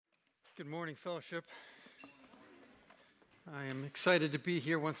Good morning, fellowship. I am excited to be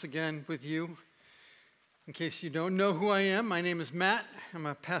here once again with you. In case you don't know who I am, my name is Matt. I'm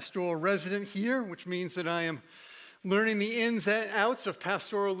a pastoral resident here, which means that I am learning the ins and outs of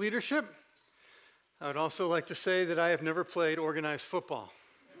pastoral leadership. I would also like to say that I have never played organized football,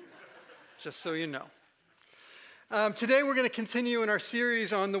 just so you know. Today we're going to continue in our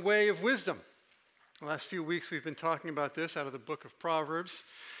series on the way of wisdom. The last few weeks we've been talking about this out of the book of Proverbs.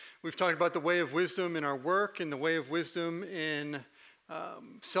 We've talked about the way of wisdom in our work and the way of wisdom in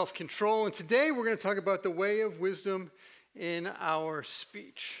self-control. And today we're going to talk about the way of wisdom in our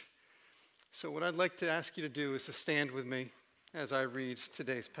speech. So what I'd like to ask you to do is to stand with me as I read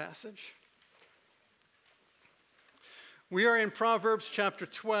today's passage. We are in Proverbs chapter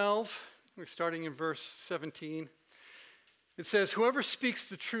 12. We're starting in verse 17. It says, "Whoever speaks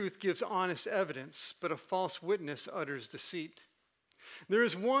the truth gives honest evidence, but a false witness utters deceit. There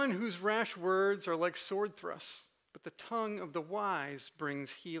is one whose rash words are like sword thrusts, but the tongue of the wise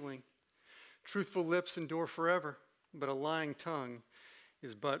brings healing. Truthful lips endure forever, but a lying tongue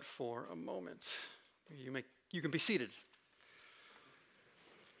is but for a moment." You can be seated.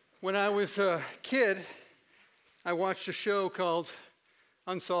 When I was a kid, I watched a show called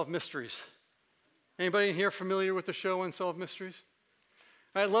Unsolved Mysteries. Anybody in here familiar with the show Unsolved Mysteries?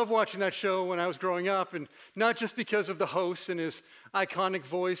 I loved watching that show when I was growing up, and not just because of the host and his iconic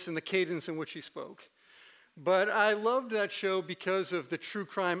voice and the cadence in which he spoke, but I loved that show because of the true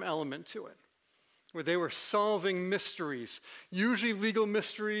crime element to it, where they were solving mysteries, usually legal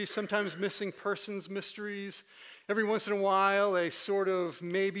mysteries, sometimes missing persons mysteries, every once in a while a sort of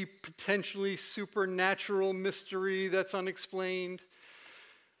maybe potentially supernatural mystery that's unexplained.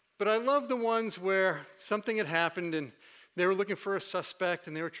 But I love the ones where something had happened and they were looking for a suspect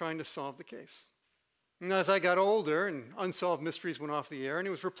and they were trying to solve the case. And as I got older and Unsolved Mysteries went off the air and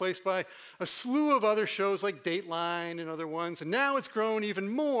it was replaced by a slew of other shows like Dateline and other ones, and now it's grown even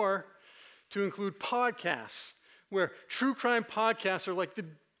more to include podcasts, where true crime podcasts are like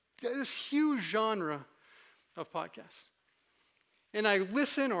this huge genre of podcasts. And I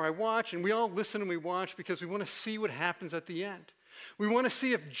listen or I watch, and we all listen and we watch because we want to see what happens at the end. We want to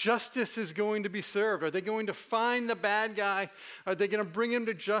see if justice is going to be served. Are they going to find the bad guy? Are they going to bring him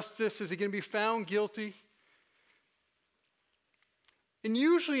to justice? Is he going to be found guilty? And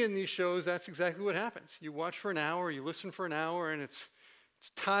usually in these shows, that's exactly what happens. You watch for an hour, you listen for an hour, and it's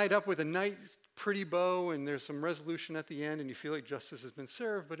tied up with a nice, pretty bow, and there's some resolution at the end, and you feel like justice has been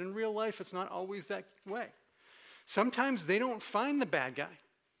served. But in real life, it's not always that way. Sometimes they don't find the bad guy.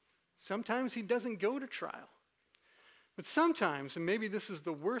 Sometimes he doesn't go to trial. But sometimes, and maybe this is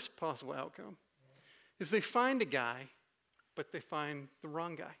the worst possible outcome, is they find a guy, but they find the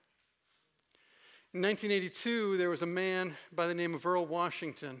wrong guy. In 1982, there was a man by the name of Earl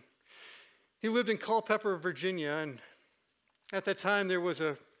Washington. He lived in Culpeper, Virginia, and at that time there was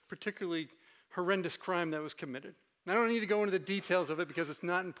a particularly horrendous crime that was committed. And I don't need to go into the details of it because it's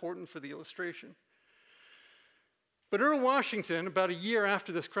not important for the illustration. But Earl Washington, about a year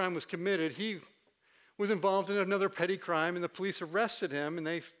after this crime was committed, he was involved in another petty crime, and the police arrested him, and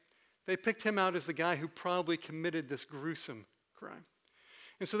they picked him out as the guy who probably committed this gruesome crime.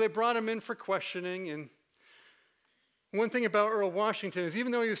 And so they brought him in for questioning, and one thing about Earl Washington is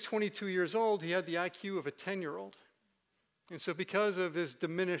even though he was 22 years old, he had the IQ of a 10-year-old. And so because of his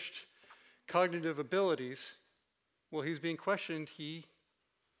diminished cognitive abilities, while he's being questioned, he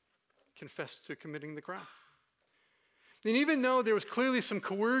confessed to committing the crime. And even though there was clearly some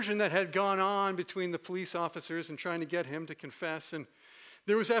coercion that had gone on between the police officers in trying to get him to confess, and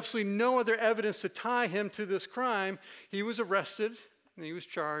there was absolutely no other evidence to tie him to this crime, he was arrested, and he was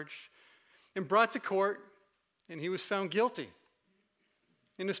charged, and brought to court, and he was found guilty.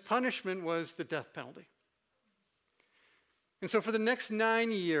 And his punishment was the death penalty. And so for the next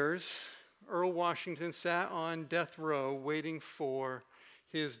 9 years, Earl Washington sat on death row waiting for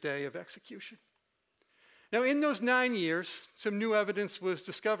his day of execution. Now, in those 9 years, some new evidence was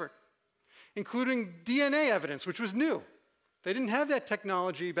discovered, including DNA evidence, which was new. They didn't have that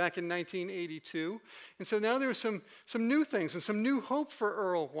technology back in 1982, and so now there were some new things and some new hope for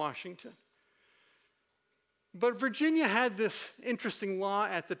Earl Washington. But Virginia had this interesting law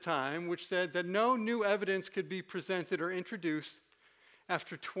at the time, which said that no new evidence could be presented or introduced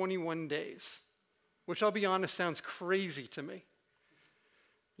after 21 days, which I'll be honest, sounds crazy to me.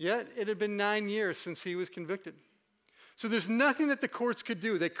 Yet, it had been 9 years since he was convicted. So there's nothing that the courts could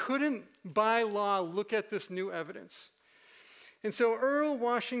do. They couldn't, by law, look at this new evidence. And so Earl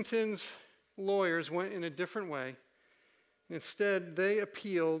Washington's lawyers went in a different way. Instead, they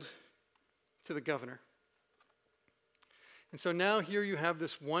appealed to the governor. And so now here you have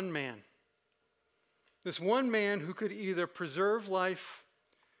this one man who could either preserve life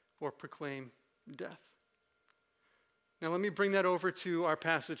or proclaim death. Now let me bring that over to our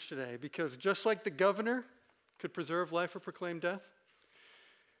passage today, because just like the governor could preserve life or proclaim death,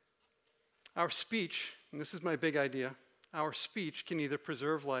 our speech, and this is my big idea, our speech can either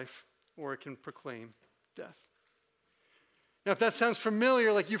preserve life or it can proclaim death. Now if that sounds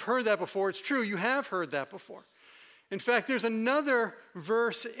familiar, like you've heard that before, it's true, you have heard that before. In fact, there's another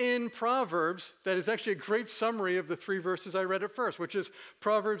verse in Proverbs that is actually a great summary of the three verses I read at first, which is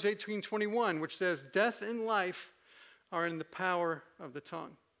Proverbs 18:21, which says, "Death and life are in the power of the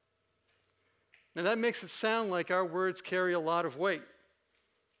tongue." Now that makes it sound like our words carry a lot of weight.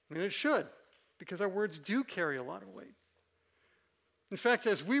 And it should, because our words do carry a lot of weight. In fact,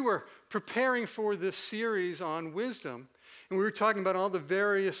 as we were preparing for this series on wisdom, and we were talking about all the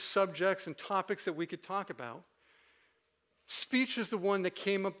various subjects and topics that we could talk about, speech is the one that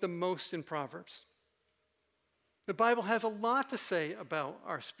came up the most in Proverbs. The Bible has a lot to say about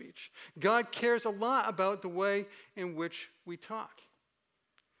our speech. God cares a lot about the way in which we talk.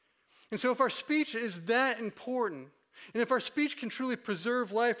 And so if our speech is that important, and if our speech can truly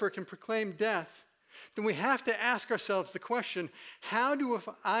preserve life or can proclaim death, then we have to ask ourselves the question, how do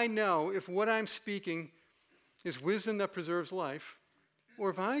I know if what I'm speaking is wisdom that preserves life, or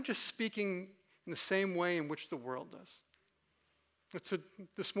if I'm just speaking in the same way in which the world does? So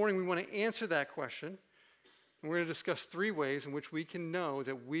this morning we want to answer that question, and we're going to discuss three ways in which we can know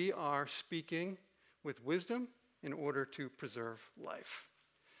that we are speaking with wisdom in order to preserve life.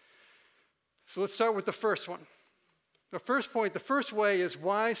 So let's start with the first one. The first point, the first way is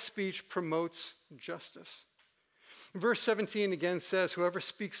why speech promotes justice. Verse 17 again says, "Whoever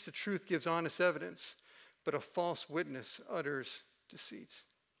speaks the truth gives honest evidence, but a false witness utters deceit."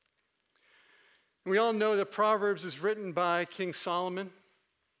 We all know that Proverbs is written by King Solomon.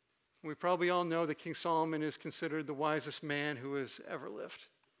 We probably all know that King Solomon is considered the wisest man who has ever lived.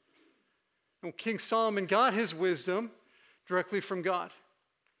 And King Solomon got his wisdom directly from God.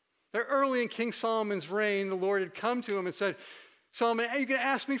 That early in King Solomon's reign, the Lord had come to him and said, "Solomon, you can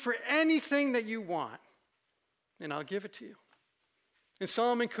ask me for anything that you want, and I'll give it to you." And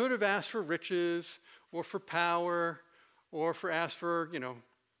Solomon could have asked for riches or for power or asked for,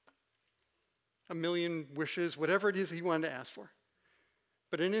 a million wishes, whatever it is he wanted to ask for.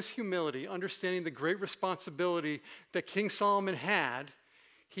 But in his humility, understanding the great responsibility that King Solomon had,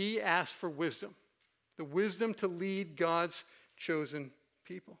 he asked for wisdom, the wisdom to lead God's chosen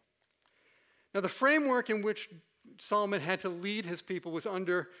people. Now, the framework in which Solomon had to lead his people was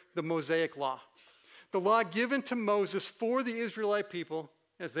under the Mosaic law, the law given to Moses for the Israelite people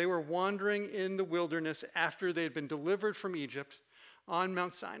as they were wandering in the wilderness after they had been delivered from Egypt on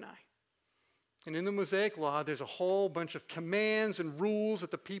Mount Sinai. And in the Mosaic law, there's a whole bunch of commands and rules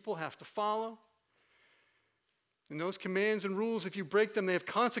that the people have to follow. And those commands and rules, if you break them, they have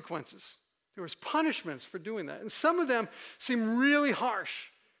consequences. There was punishments for doing that. And some of them seem really harsh.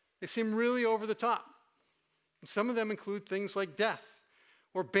 They seem really over the top. And some of them include things like death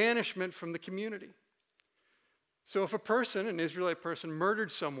or banishment from the community. So if a person, an Israelite person,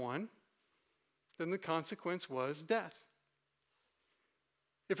 murdered someone, then the consequence was death.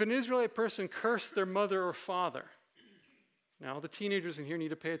 If an Israelite person cursed their mother or father, now the teenagers in here need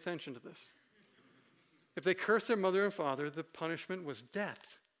to pay attention to this. If they cursed their mother and father, the punishment was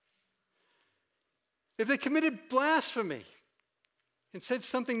death. If they committed blasphemy and said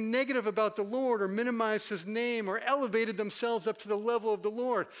something negative about the Lord or minimized his name or elevated themselves up to the level of the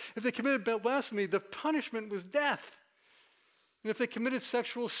Lord, if they committed blasphemy, the punishment was death. And if they committed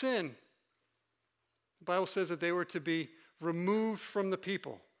sexual sin, the Bible says that they were to be removed from the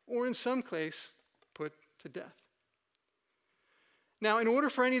people, or in some case, put to death. Now, in order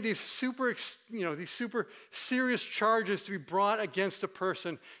for any of these super serious charges to be brought against a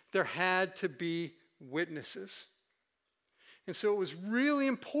person, there had to be witnesses. And so it was really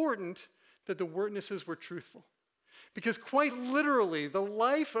important that the witnesses were truthful. Because quite literally, the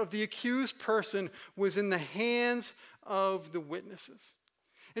life of the accused person was in the hands of the witnesses.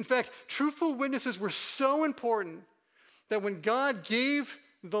 In fact, truthful witnesses were so important that when God gave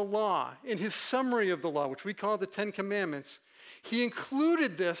the law, in his summary of the law, which we call the Ten Commandments, he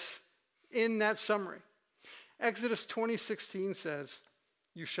included this in that summary. Exodus 20:16 says,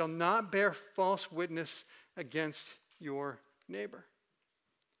 "You shall not bear false witness against your neighbor."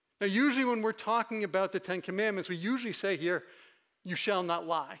 Now, usually when we're talking about the Ten Commandments, we usually say here, "You shall not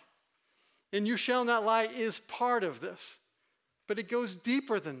lie." And "you shall not lie" is part of this. But it goes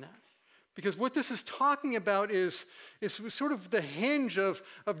deeper than that. Because what this is talking about is sort of the hinge of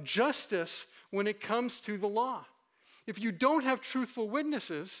justice when it comes to the law. If you don't have truthful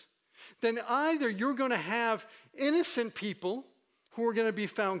witnesses, then either you're going to have innocent people who are going to be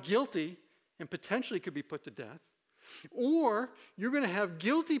found guilty and potentially could be put to death, or you're going to have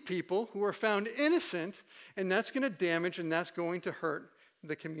guilty people who are found innocent, and that's going to damage and that's going to hurt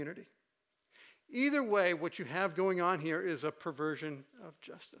the community. Either way, what you have going on here is a perversion of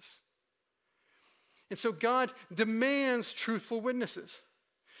justice. And so God demands truthful witnesses.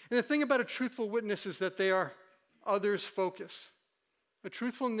 And the thing about a truthful witness is that they are others focused. A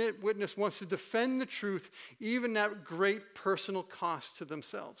truthful witness wants to defend the truth even at great personal cost to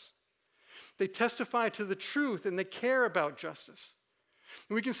themselves. They testify to the truth and they care about justice.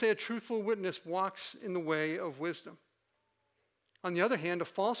 And we can say a truthful witness walks in the way of wisdom. On the other hand, a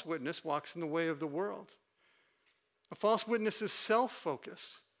false witness walks in the way of the world. A false witness is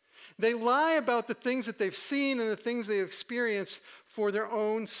self-focused. They lie about the things that they've seen and the things they've experienced for their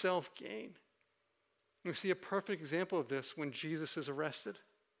own self-gain. We see a perfect example of this when Jesus is arrested.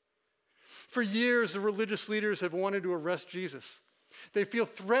 For years, the religious leaders have wanted to arrest Jesus. They feel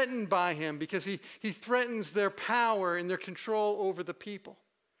threatened by him because he threatens their power and their control over the people.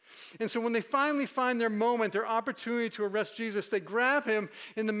 And so when they finally find their moment, their opportunity to arrest Jesus, they grab him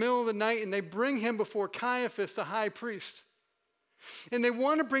in the middle of the night and they bring him before Caiaphas, the high priest. And they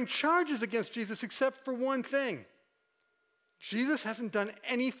want to bring charges against Jesus except for one thing. Jesus hasn't done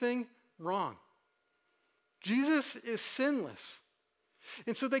anything wrong. Jesus is sinless.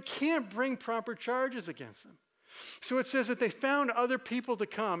 And so they can't bring proper charges against him. So it says that they found other people to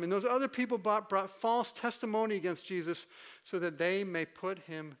come, and those other people brought false testimony against Jesus so that they may put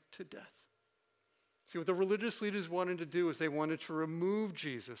him to death. See, what the religious leaders wanted to do is they wanted to remove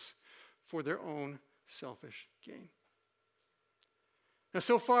Jesus for their own selfish gain. Now,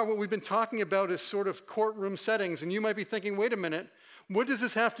 so far, what we've been talking about is sort of courtroom settings, and you might be thinking, wait a minute, what does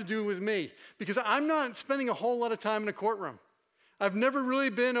this have to do with me? Because I'm not spending a whole lot of time in a courtroom. I've never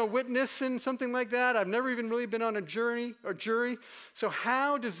really been a witness in something like that. I've never even really been on a jury. So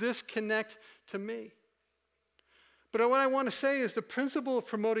how does this connect to me? But what I want to say is the principle of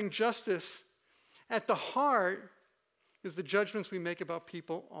promoting justice at the heart is the judgments we make about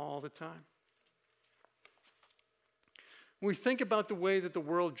people all the time. When we think about the way that the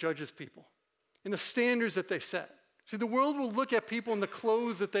world judges people and the standards that they set. See, the world will look at people and the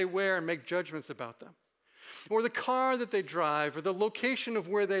clothes that they wear and make judgments about them. Or the car that they drive, or the location of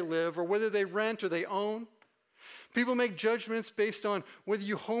where they live, or whether they rent or they own. People make judgments based on whether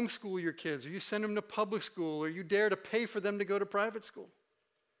you homeschool your kids, or you send them to public school, or you dare to pay for them to go to private school.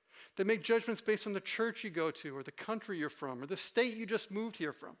 They make judgments based on the church you go to, or the country you're from, or the state you just moved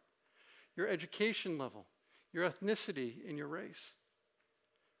here from, your education level, your ethnicity, and your race.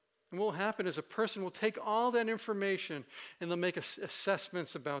 And what will happen is a person will take all that information and they'll make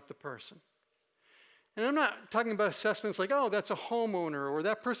assessments about the person. And I'm not talking about assessments like, oh, that's a homeowner, or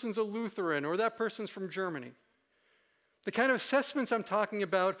that person's a Lutheran, or that person's from Germany. The kind of assessments I'm talking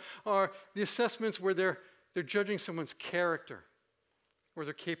about are the assessments where they're judging someone's character or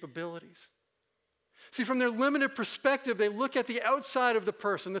their capabilities. See, from their limited perspective, they look at the outside of the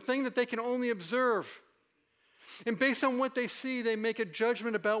person, the thing that they can only observe. And based on what they see, they make a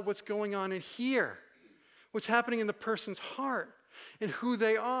judgment about what's going on in here, what's happening in the person's heart, and who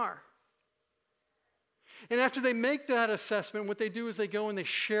they are. And after they make that assessment, what they do is they go and they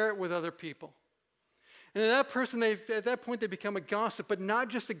share it with other people. And at that point, they become a gossip, but not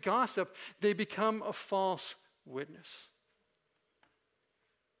just a gossip, they become a false witness.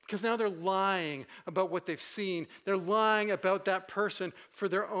 Because now they're lying about what they've seen. They're lying about that person for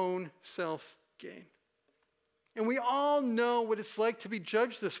their own self-gain. And we all know what it's like to be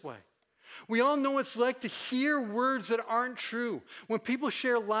judged this way. We all know what it's like to hear words that aren't true. When people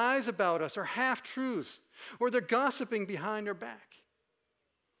share lies about us or half-truths, or they're gossiping behind our back.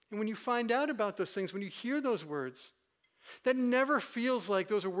 And when you find out about those things, when you hear those words, that never feels like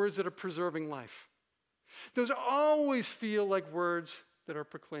those are words that are preserving life. Those always feel like words that are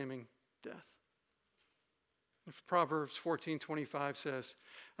proclaiming death. Proverbs 14:25 says,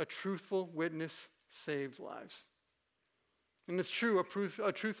 a truthful witness saves lives. And it's true,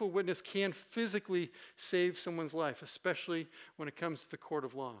 a truthful witness can physically save someone's life, especially when it comes to the court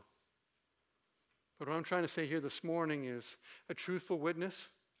of law. But what I'm trying to say here this morning is a truthful witness,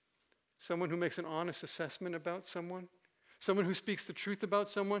 someone who makes an honest assessment about someone, someone who speaks the truth about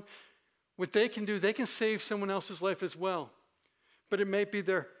someone, what they can do, they can save someone else's life as well. But it may be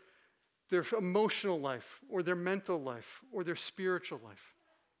their emotional life, or their mental life, or their spiritual life.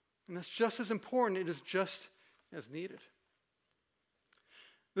 And that's just as important. It is just as needed.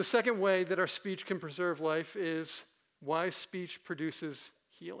 The second way that our speech can preserve life is wise speech produces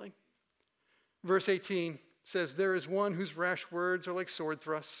healing. Verse 18 says, there is one whose rash words are like sword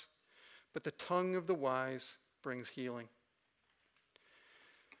thrusts, but the tongue of the wise brings healing.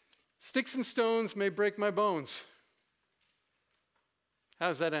 Sticks and stones may break my bones. How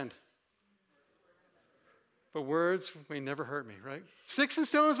does that end? But words may never hurt me, right? Sticks and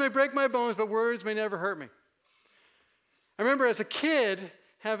stones may break my bones, but words may never hurt me. I remember as a kid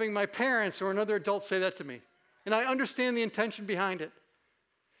having my parents or another adult say that to me, and I understand the intention behind it.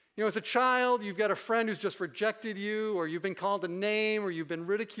 You know, as a child, you've got a friend who's just rejected you, or you've been called a name, or you've been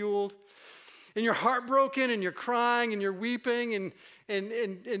ridiculed, and you're heartbroken, and you're crying, and you're weeping,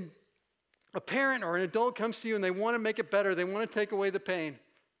 and a parent or an adult comes to you, and they want to make it better. They want to take away the pain.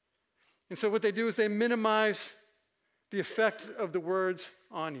 And so what they do is they minimize the effect of the words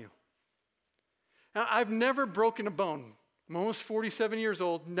on you. Now, I've never broken a bone. I'm almost 47 years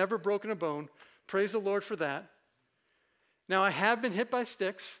old, never broken a bone. Praise the Lord for that. Now, I have been hit by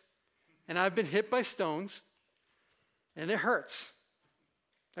sticks, and I've been hit by stones, and it hurts.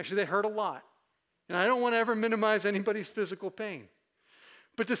 Actually, they hurt a lot. And I don't want to ever minimize anybody's physical pain.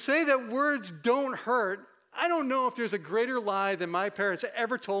 But to say that words don't hurt, I don't know if there's a greater lie than my parents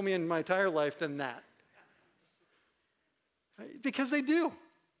ever told me in my entire life than that. Because they do.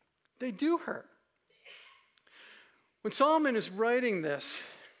 They do hurt. When Solomon is writing this,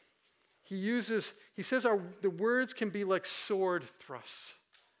 he says the words can be like sword thrusts.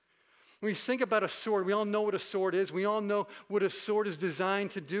 When you think about a sword, we all know what a sword is. We all know what a sword is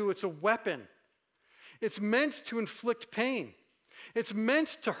designed to do. It's a weapon. It's meant to inflict pain. It's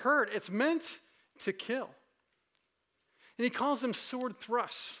meant to hurt. It's meant to kill. And he calls them sword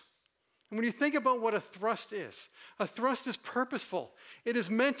thrusts. And when you think about what a thrust is purposeful. It is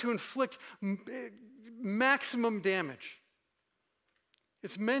meant to inflict maximum damage.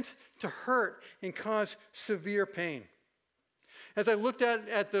 It's meant to hurt and cause severe pain. As I looked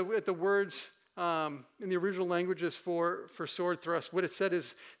at the words in the original languages for sword thrust, what it said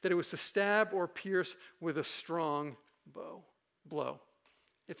is that it was to stab or pierce with a strong blow.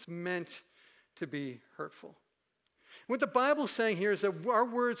 It's meant to be hurtful. What the Bible's saying here is that our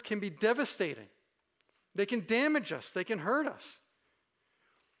words can be devastating. They can damage us. They can hurt us.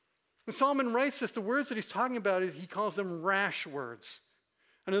 When Solomon writes this, the words that he's talking about, he calls them rash words.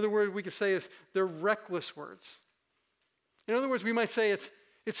 Another word we could say is they're reckless words. In other words, we might say it's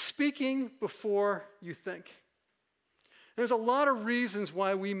speaking before you think. There's a lot of reasons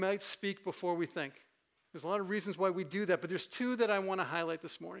why we might speak before we think. There's a lot of reasons why we do that, but there's two that I want to highlight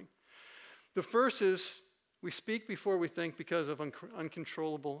this morning. The first is we speak before we think because of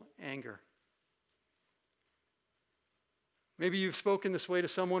uncontrollable anger. Maybe you've spoken this way to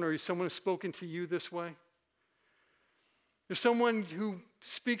someone, or someone has spoken to you this way. There's someone who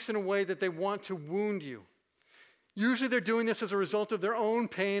speaks in a way that they want to wound you. Usually they're doing this as a result of their own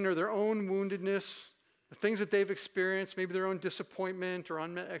pain or their own woundedness, the things that they've experienced, maybe their own disappointment or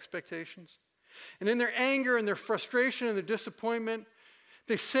unmet expectations. And in their anger and their frustration and their disappointment,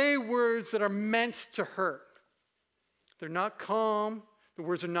 they say words that are meant to hurt. They're not calm. The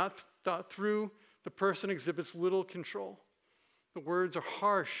words are not thought through. The person exhibits little control. The words are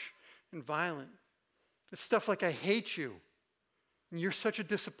harsh and violent. It's stuff like, I hate you, and you're such a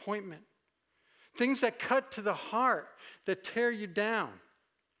disappointment. Things that cut to the heart, that tear you down.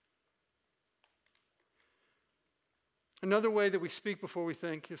 Another way that we speak before we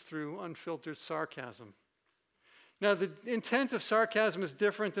think is through unfiltered sarcasm. Now, the intent of sarcasm is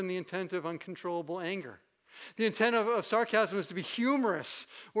different than the intent of uncontrollable anger. The intent of sarcasm is to be humorous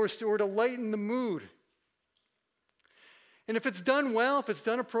or to lighten the mood. And if it's done well, if it's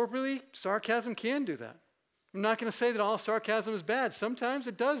done appropriately, sarcasm can do that. I'm not going to say that all sarcasm is bad. Sometimes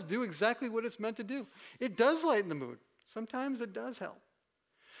it does do exactly what it's meant to do. It does lighten the mood. Sometimes it does help.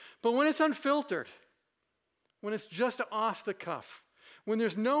 But when it's unfiltered, when it's just off the cuff, when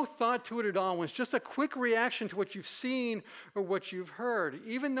there's no thought to it at all, when it's just a quick reaction to what you've seen or what you've heard,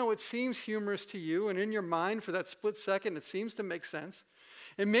 even though it seems humorous to you and in your mind for that split second it seems to make sense,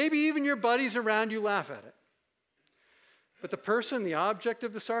 and maybe even your buddies around you laugh at it. But the person, the object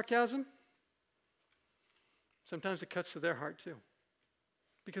of the sarcasm, sometimes it cuts to their heart too.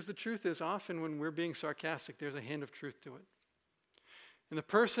 Because the truth is, often when we're being sarcastic, there's a hint of truth to it. And the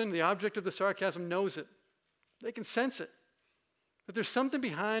person, the object of the sarcasm, knows it. They can sense it. But there's something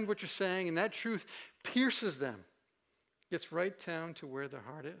behind what you're saying, and that truth pierces them. Gets right down to where their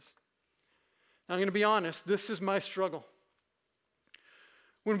heart is. Now, I'm going to be honest, this is my struggle.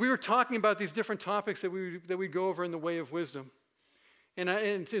 When we were talking about these different topics that we'd go over in the way of wisdom,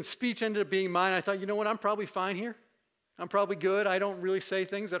 and speech ended up being mine, I thought, you know what, I'm probably fine here. I'm probably good. I don't really say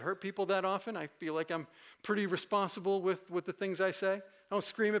things that hurt people that often. I feel like I'm pretty responsible with the things I say. I don't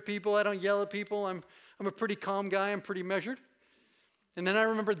scream at people. I don't yell at people. I'm I'm a pretty calm guy. I'm pretty measured. And then I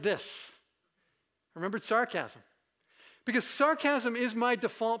remembered this. I remembered sarcasm. Because sarcasm is my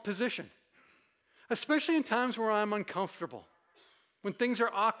default position, especially in times where I'm uncomfortable, when things are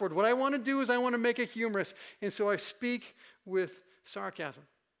awkward. What I want to do is I want to make it humorous, and so I speak with sarcasm.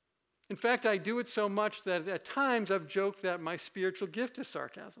 In fact, I do it so much that at times I've joked that my spiritual gift is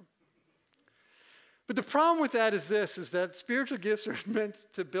sarcasm. But the problem with that is this, is that spiritual gifts are meant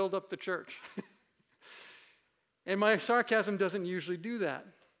to build up the church. And my sarcasm doesn't usually do that.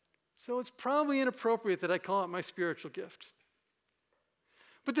 So it's probably inappropriate that I call it my spiritual gift.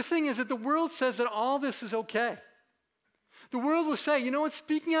 But the thing is that the world says that all this is okay. The world will say, you know what,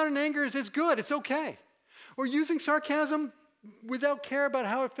 speaking out in anger is good, it's okay. Or using sarcasm without care about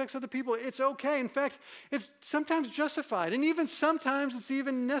how it affects other people, it's okay. In fact, it's sometimes justified, and even sometimes it's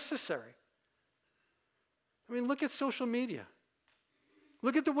even necessary. I mean, look at social media.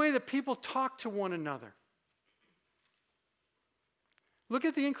 Look at the way that people talk to one another. Look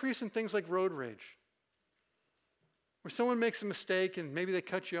at the increase in things like road rage, where someone makes a mistake and maybe they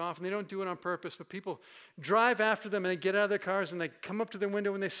cut you off and they don't do it on purpose, but people drive after them and they get out of their cars and they come up to their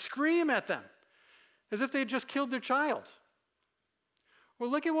window and they scream at them as if they had just killed their child. Or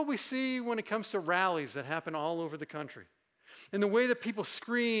look at what we see when it comes to rallies that happen all over the country and the way that people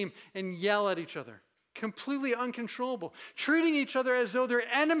scream and yell at each other, completely uncontrollable, treating each other as though they're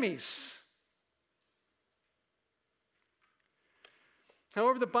enemies.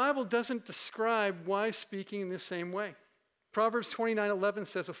 However, the Bible doesn't describe wise speaking in the same way. Proverbs 29:11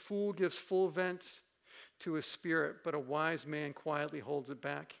 says, a fool gives full vent to his spirit, but a wise man quietly holds it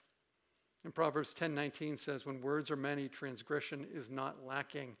back. And Proverbs 10:19 says, when words are many, transgression is not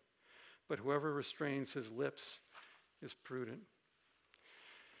lacking, but whoever restrains his lips is prudent.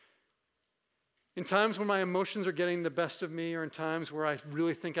 In times when my emotions are getting the best of me, or in times where I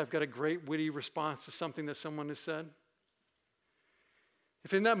really think I've got a great witty response to something that someone has said,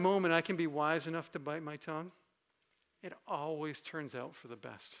 if in that moment I can be wise enough to bite my tongue, it always turns out for the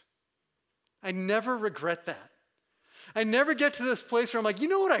best. I never regret that. I never get to this place where I'm like, you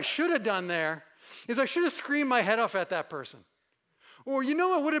know what I should have done there is I should have screamed my head off at that person. Or you know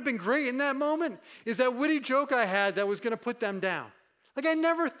what would have been great in that moment is that witty joke I had that was going to put them down. Like I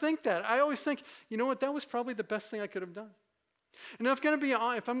never think that. I always think, you know what, that was probably the best thing I could have done. And if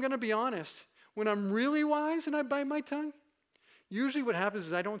I'm going to be honest, when I'm really wise and I bite my tongue, usually what happens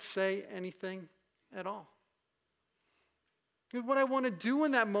is I don't say anything at all. And what I want to do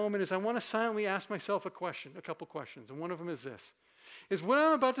in that moment is I want to silently ask myself a couple questions. And one of them is this. Is what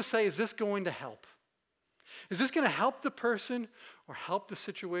I'm about to say, is this going to help? Is this going to help the person or help the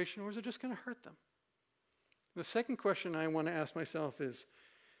situation, or is it just going to hurt them? The second question I want to ask myself is,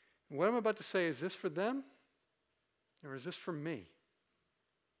 what I'm about to say, is this for them or is this for me?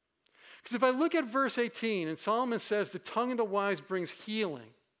 Because if I look at verse 18, and Solomon says, the tongue of the wise brings healing,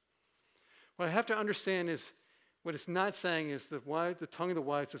 what I have to understand is, what it's not saying is that the tongue of the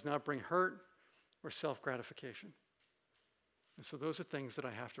wise does not bring hurt or self-gratification. And so those are things that I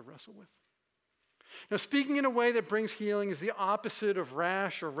have to wrestle with. Now, speaking in a way that brings healing is the opposite of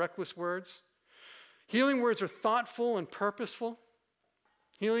rash or reckless words. Healing words are thoughtful and purposeful.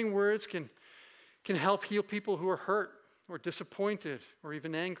 Healing words can help heal people who are hurt or disappointed or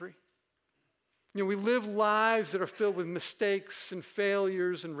even angry. You know, we live lives that are filled with mistakes and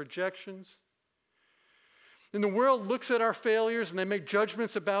failures and rejections. And the world looks at our failures and they make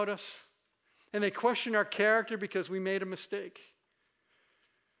judgments about us. And they question our character because we made a mistake.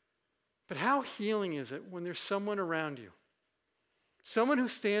 But how healing is it when there's someone around you? Someone who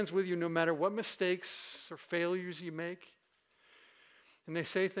stands with you no matter what mistakes or failures you make. And they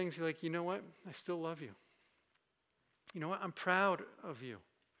say things like, you know what? I still love you. You know what? I'm proud of you.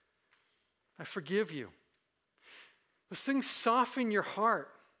 I forgive you. Those things soften your heart.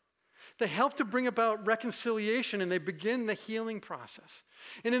 They help to bring about reconciliation and they begin the healing process.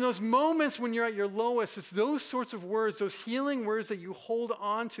 And in those moments when you're at your lowest, it's those sorts of words, those healing words that you hold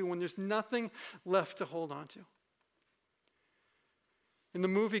on to when there's nothing left to hold on to. In the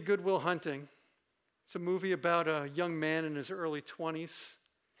movie Good Will Hunting, it's a movie about a young man in his early 20s.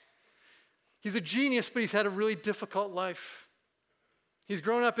 He's a genius, but he's had a really difficult life. He's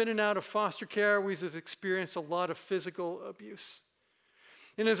grown up in and out of foster care where he's experienced a lot of physical abuse.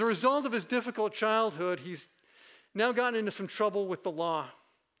 And as a result of his difficult childhood, he's now gotten into some trouble with the law.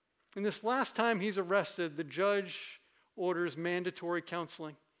 And this last time he's arrested, the judge orders mandatory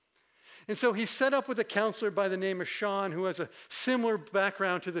counseling. And so he's set up with a counselor by the name of Sean, who has a similar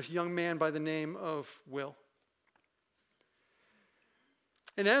background to this young man by the name of Will.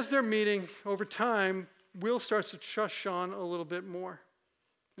 And as they're meeting, over time, Will starts to trust Sean a little bit more.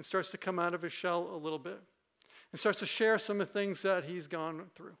 and starts to come out of his shell a little bit and starts to share some of the things that he's gone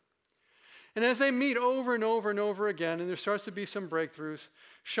through. And as they meet over and over and over again, and there starts to be some breakthroughs,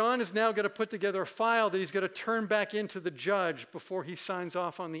 Sean is now going to put together a file that he's going to turn back into the judge before he signs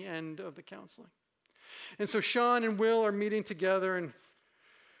off on the end of the counseling. And so Sean and Will are meeting together, and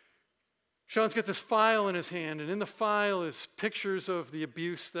Sean's got this file in his hand, and in the file is pictures of the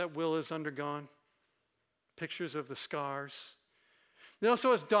abuse that Will has undergone, pictures of the scars. It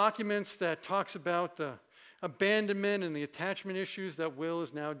also has documents that talks about the abandonment and the attachment issues that Will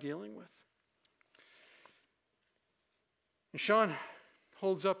is now dealing with. And Sean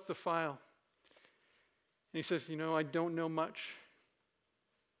holds up the file, and he says, I don't know much,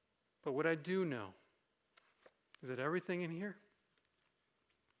 but what I do know is that everything in here,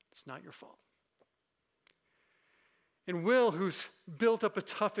 it's not your fault. And Will, who's built up a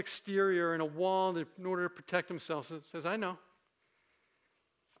tough exterior and a wall in order to protect himself, says, I know.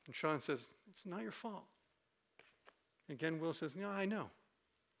 And Sean says, it's not your fault. And again, Will says, no, I know.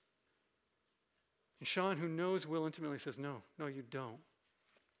 And Sean, who knows Will intimately, says, no, you don't.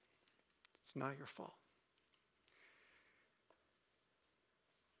 It's not your fault.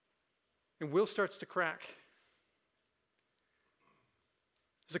 And Will starts to crack.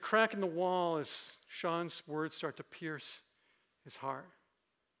 There's a crack in the wall as Sean's words start to pierce his heart.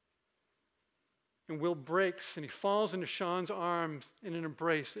 And Will breaks, and he falls into Sean's arms in an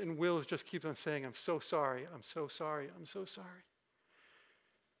embrace, and Will just keeps on saying, I'm so sorry, I'm so sorry, I'm so sorry.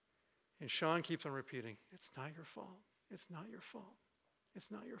 And Sean keeps on repeating, it's not your fault, it's not your fault, it's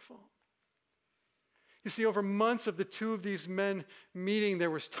not your fault. You see, over months of the two of these men meeting, there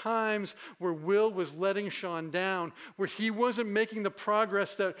was times where Will was letting Sean down, where he wasn't making the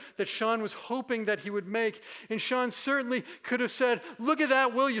progress that Sean was hoping that he would make. And Sean certainly could have said, look at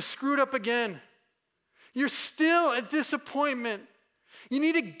that, Will, you screwed up again. You're still a disappointment. You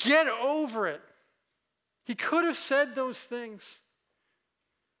need to get over it. He could have said those things.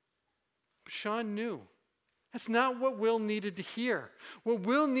 But Sean knew. That's not what Will needed to hear. What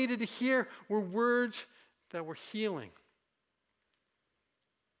Will needed to hear were words that were healing.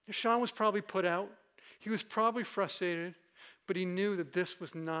 Sean was probably put out. He was probably frustrated, but he knew that this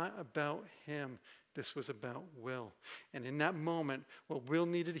was not about him. This was about Will. And in that moment, what Will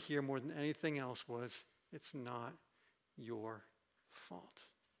needed to hear more than anything else was, it's not your fault.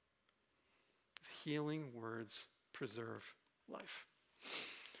 Healing words preserve life.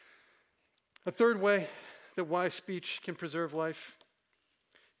 A third way that wise speech can preserve life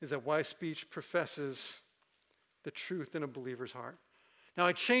is that wise speech professes the truth in a believer's heart. Now,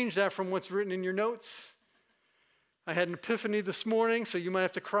 I changed that from what's written in your notes. I had an epiphany this morning, so you might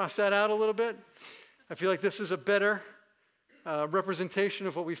have to cross that out a little bit. I feel like this is a better representation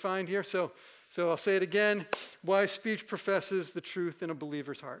of what we find here. So I'll say it again. Wise speech professes the truth in a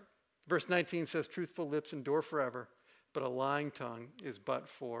believer's heart. Verse 19 says, truthful lips endure forever, but a lying tongue is but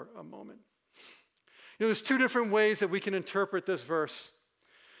for a moment. There's two different ways that we can interpret this verse.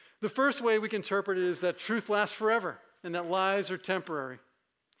 The first way we can interpret it is that truth lasts forever and that lies are temporary.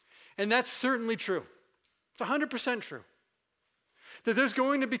 And that's certainly true. It's 100% true. That there's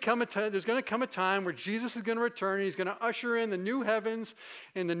going to come a time where Jesus is going to return and he's going to usher in the new heavens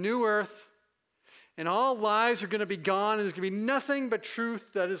and the new earth, and all lies are going to be gone and there's going to be nothing but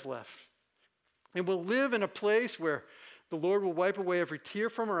truth that is left. And we'll live in a place where the Lord will wipe away every tear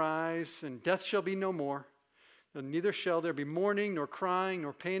from our eyes, and death shall be no more. And neither shall there be mourning, nor crying,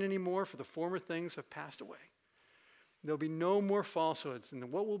 nor pain anymore, for the former things have passed away. There'll be no more falsehoods, and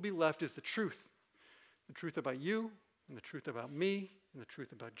what will be left is the truth about you, and the truth about me, and the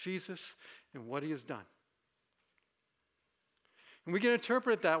truth about Jesus, and what he has done. And we can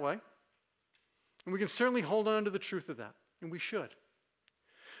interpret it that way, and we can certainly hold on to the truth of that, and we should.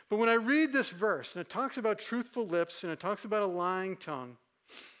 But when I read this verse, and it talks about truthful lips, and it talks about a lying tongue,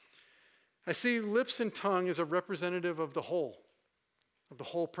 I see lips and tongue as a representative of the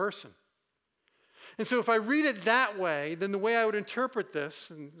whole person. And so if I read it that way, then the way I would interpret this,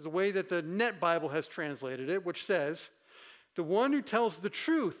 and the way that the Net Bible has translated it, which says, the one who tells the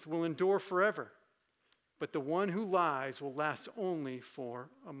truth will endure forever, but the one who lies will last only for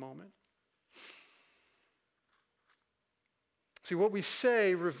a moment. See, what we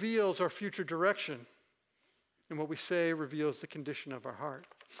say reveals our future direction, and what we say reveals the condition of our heart.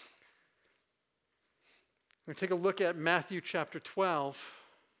 We're going to take a look at Matthew chapter 12,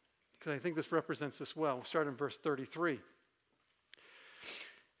 because I think this represents this well. We'll start in verse 33.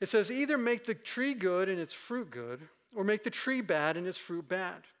 It says, either make the tree good and its fruit good, or make the tree bad and its fruit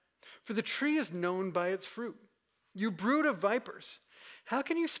bad. For the tree is known by its fruit. You brood of vipers, how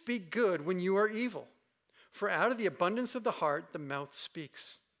can you speak good when you are evil? For out of the abundance of the heart, the mouth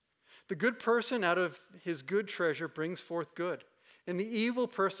speaks. The good person out of his good treasure brings forth good, and the evil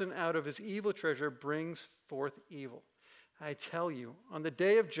person out of his evil treasure brings forth evil. I tell you, on the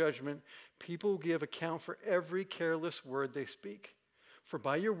day of judgment, people will give account for every careless word they speak. For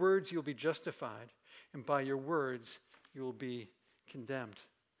by your words you'll be justified, and by your words you will be condemned.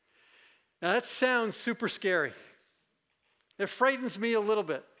 Now that sounds super scary. It frightens me a little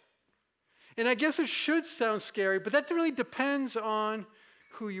bit. And I guess it should sound scary, but that really depends on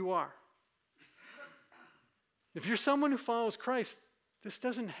who you are. If you're someone who follows Christ, this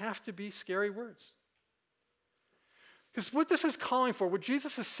doesn't have to be scary words. Because what this is calling for, what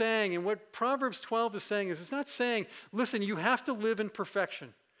Jesus is saying, and what Proverbs 12 is saying is, it's not saying, listen, you have to live in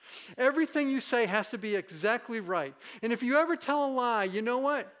perfection. Everything you say has to be exactly right. And if you ever tell a lie, you know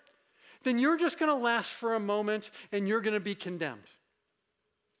what? Then you're just going to last for a moment and you're going to be condemned.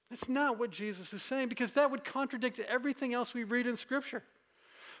 That's not what Jesus is saying, because that would contradict everything else we read in Scripture.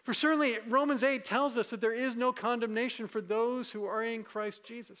 For certainly, Romans 8 tells us that there is no condemnation for those who are in Christ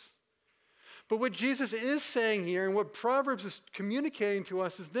Jesus. But what Jesus is saying here, and what Proverbs is communicating to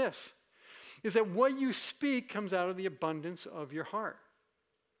us, is this, is that what you speak comes out of the abundance of your heart.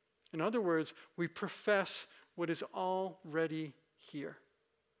 In other words, we profess what is already here.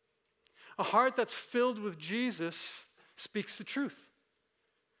 A heart that's filled with Jesus speaks the truth.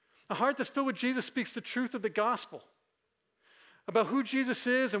 A heart that's filled with Jesus speaks the truth of the gospel, about who Jesus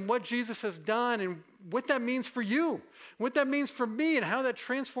is and what Jesus has done and what that means for you, what that means for me, and how that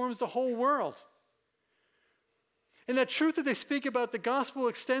transforms the whole world. And that truth that they speak about the gospel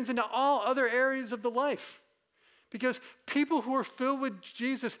extends into all other areas of the life, because people who are filled with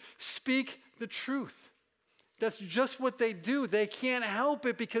Jesus speak the truth. That's just what they do. They can't help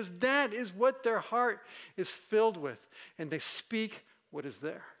it, because that is what their heart is filled with, and they speak what is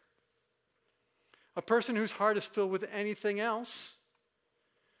there. A person whose heart is filled with anything else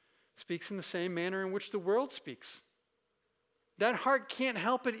speaks in the same manner in which the world speaks. That heart can't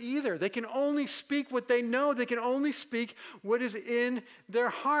help it either. They can only speak what they know. They can only speak what is in their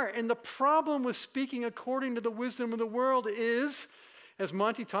heart. And the problem with speaking according to the wisdom of the world is, as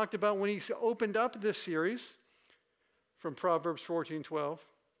Monty talked about when he opened up this series from Proverbs 14:12,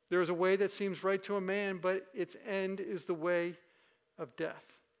 there is a way that seems right to a man, but its end is the way of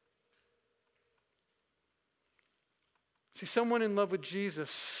death. See, someone in love with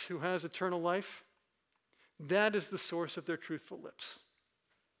Jesus who has eternal life, that is the source of their truthful lips.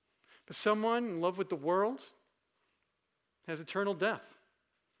 But someone in love with the world has eternal death,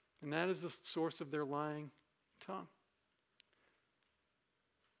 and that is the source of their lying tongue.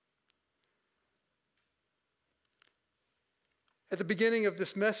 At the beginning of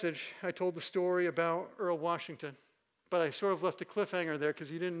this message, I told the story about Earl Washington, but I sort of left a cliffhanger there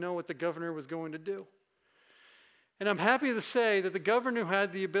because you didn't know what the governor was going to do. And I'm happy to say that the governor who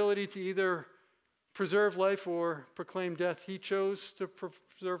had the ability to either preserve life or proclaim death, he chose to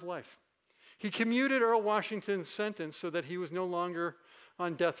preserve life. He commuted Earl Washington's sentence so that he was no longer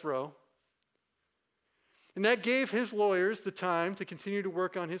on death row. And that gave his lawyers the time to continue to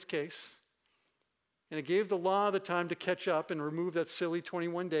work on his case. And it gave the law the time to catch up and remove that silly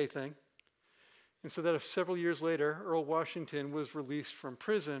 21-day thing. And so that several years later, Earl Washington was released from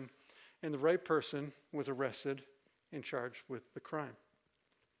prison, and the right person was arrested and charged with the crime.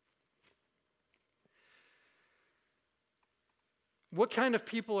 What kind of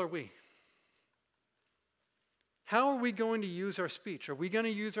people are we? How are we going to use our speech? Are we going to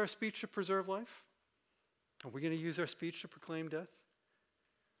use our speech to preserve life? Are we going to use our speech to proclaim death?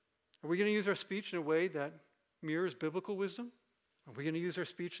 Are we going to use our speech in a way that mirrors biblical wisdom? Are we going to use our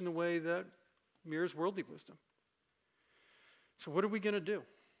speech in a way that mirrors worldly wisdom? So what are we going to do?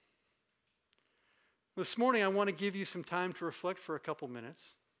 This morning, I want to give you some time to reflect for a couple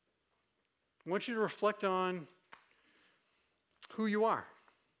minutes. I want you to reflect on who you are.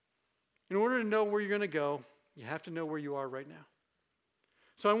 In order to know where you're going to go, you have to know where you are right now.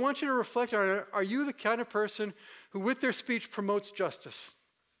 So I want you to reflect on, are you the kind of person who with their speech promotes justice?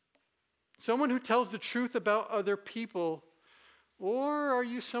 Someone who tells the truth about other people? Or are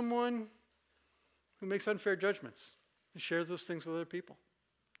you someone who makes unfair judgments and shares those things with other people?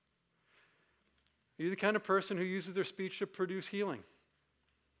 Are you the kind of person who uses their speech to produce healing?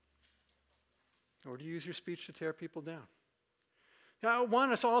 Or do you use your speech to tear people down? Now, I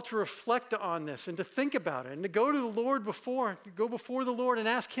want us all to reflect on this and to think about it and to go to the Lord go before the Lord and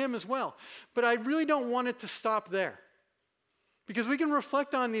ask Him as well. But I really don't want it to stop there. Because we can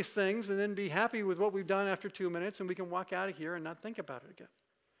reflect on these things and then be happy with what we've done after 2 minutes, and we can walk out of here and not think about it again.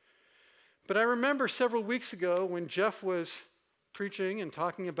 But I remember several weeks ago when Jeff was preaching and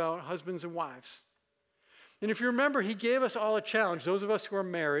talking about husbands and wives. And if you remember, he gave us all a challenge, those of us who are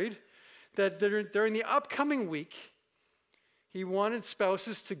married, that during the upcoming week, he wanted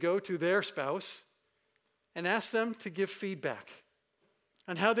spouses to go to their spouse and ask them to give feedback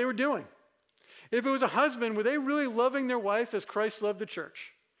on how they were doing. If it was a husband, were they really loving their wife as Christ loved the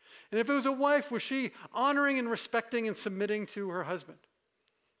church? And if it was a wife, was she honoring and respecting and submitting to her husband?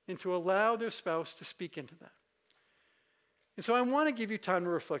 And to allow their spouse to speak into that. And so I want to give you time to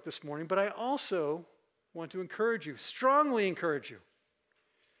reflect this morning, but I also want to encourage you, strongly encourage you,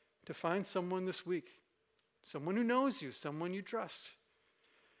 to find someone this week, someone who knows you, someone you trust,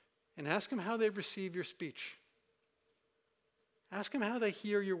 and ask them how they've received your speech. Ask them how they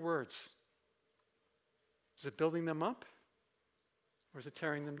hear your words. Is it building them up, or is it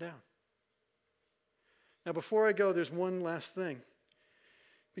tearing them down? Now, before I go, there's one last thing.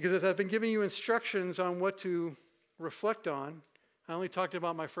 Because as I've been giving you instructions on what to reflect on, I only talked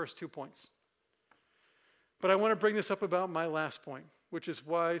about my first 2 points. But I want to bring this up about my last point, which is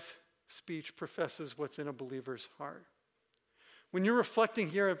wise speech professes what's in a believer's heart. When you're reflecting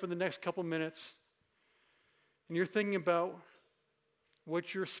here for the next couple minutes, and you're thinking about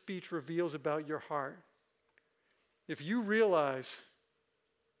what your speech reveals about your heart, if you realize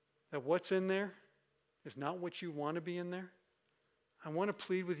that what's in there is not what you want to be in there, I want to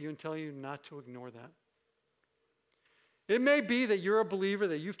plead with you and tell you not to ignore that. It may be that you're a believer,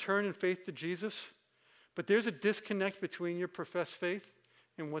 that you've turned in faith to Jesus, but there's a disconnect between your professed faith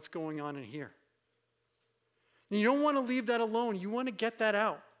and what's going on in here. And you don't want to leave that alone. You want to get that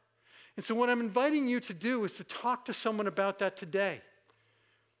out. And so what I'm inviting you to do is to talk to someone about that today.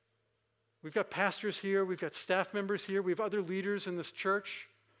 We've got pastors here. We've got staff members here. We have other leaders in this church.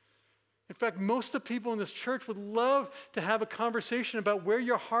 In fact, most of the people in this church would love to have a conversation about where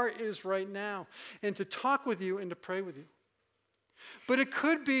your heart is right now and to talk with you and to pray with you. But it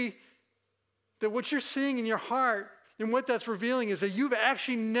could be that what you're seeing in your heart and what that's revealing is that you've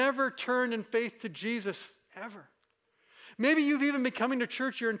actually never turned in faith to Jesus ever. Maybe you've even been coming to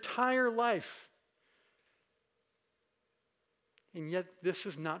church your entire life, and yet this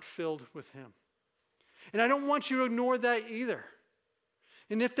is not filled with him. And I don't want you to ignore that either.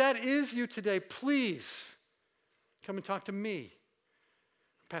 And if that is you today, please come and talk to me,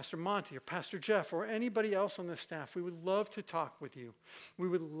 Pastor Monty, or Pastor Jeff, or anybody else on the staff. We would love to talk with you. We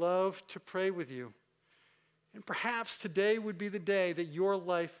would love to pray with you. And perhaps today would be the day that your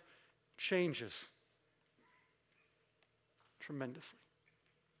life changes tremendously.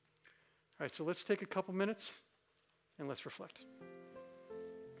 All right, so let's take a couple minutes and let's reflect.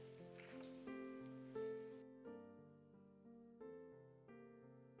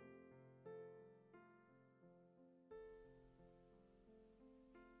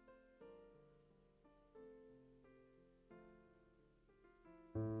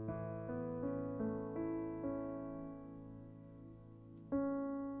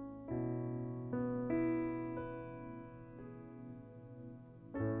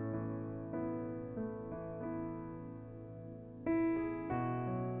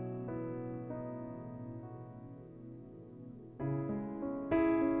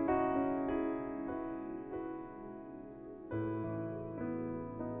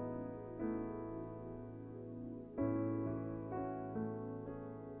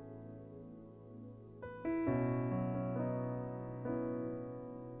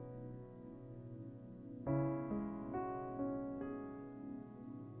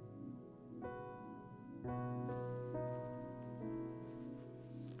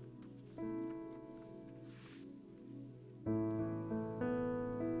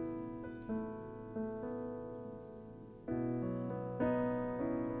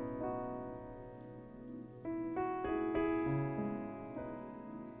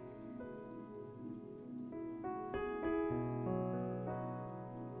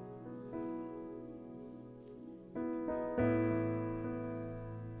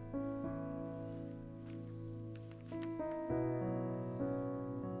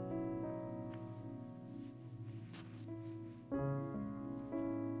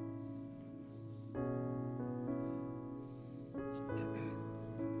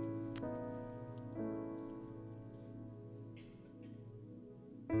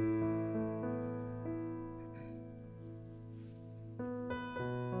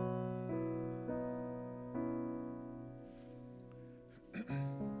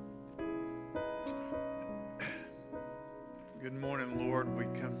 Good morning, Lord. We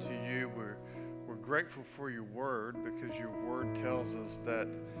come to you. We're grateful for your word, because your word tells us that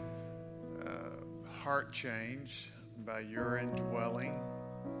heart change by your indwelling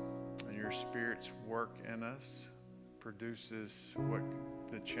and your Spirit's work in us produces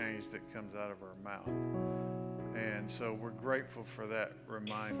the change that comes out of our mouth. And so we're grateful for that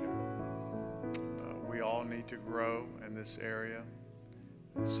reminder. we all need to grow in this area.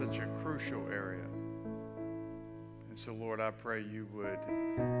 It's such a crucial area. And so, Lord, I pray you would,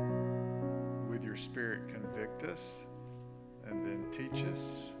 with your Spirit, convict us and then teach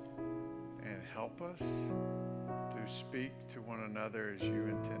us and help us to speak to one another as you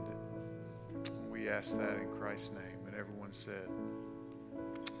intended. We ask that in Christ's name. And everyone said,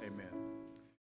 amen.